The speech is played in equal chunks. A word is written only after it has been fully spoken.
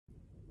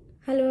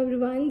Hello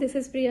everyone, this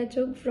is Priya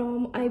Chugh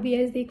from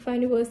IBS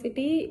ICFAI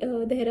University,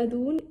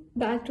 Dehradun,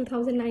 batch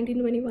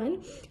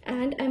 2019-21,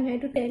 and I'm here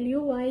to tell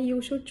you why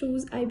you should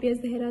choose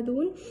IBS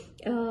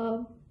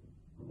Dehradun.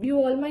 You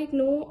all might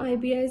know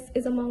IBS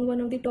is among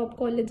one of the top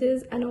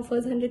colleges and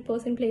offers 100%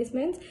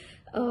 placements.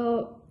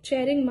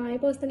 Sharing my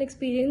personal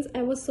experience,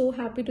 I was so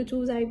happy to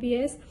choose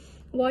IBS.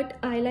 What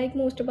I like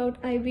most about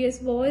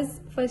IBS was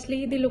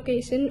firstly the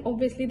location,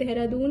 obviously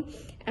Dehradun,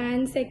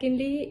 and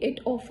secondly it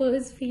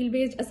offers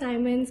field-based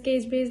assignments,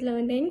 case-based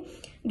learning,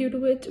 due to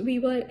which we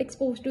were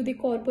exposed to the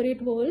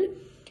corporate world,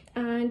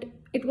 and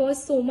it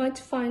was so much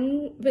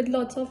fun with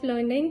lots of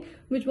learning,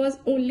 which was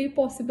only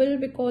possible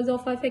because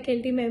of our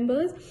faculty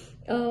members.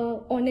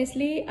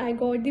 Honestly, I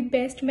got the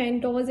best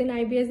mentors in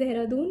IBS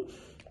Dehradun.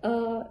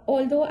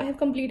 Although I have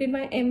completed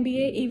my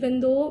MBA, even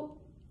though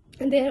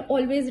they are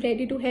always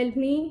ready to help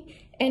me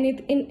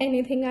in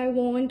anything I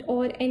want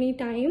or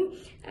anytime.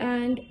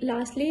 And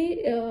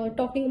lastly,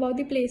 talking about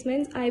the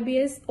placements,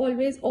 IBS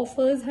always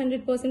offers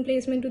 100%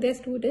 placement to their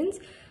students.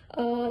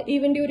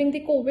 Even during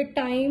the COVID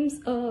times,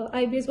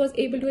 IBS was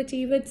able to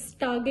achieve its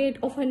target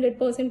of 100%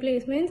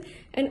 placements,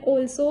 and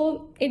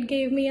also it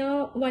gave me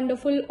a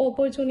wonderful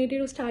opportunity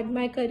to start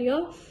my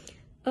career,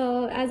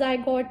 as I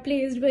got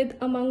placed with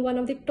among one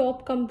of the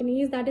top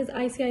companies, that is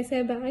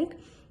ICFAI Bank.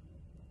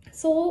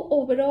 So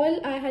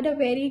overall, I had a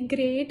very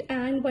great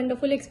and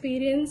wonderful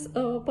experience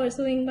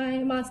pursuing my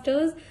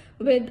masters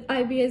with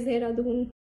IBS Dehradun.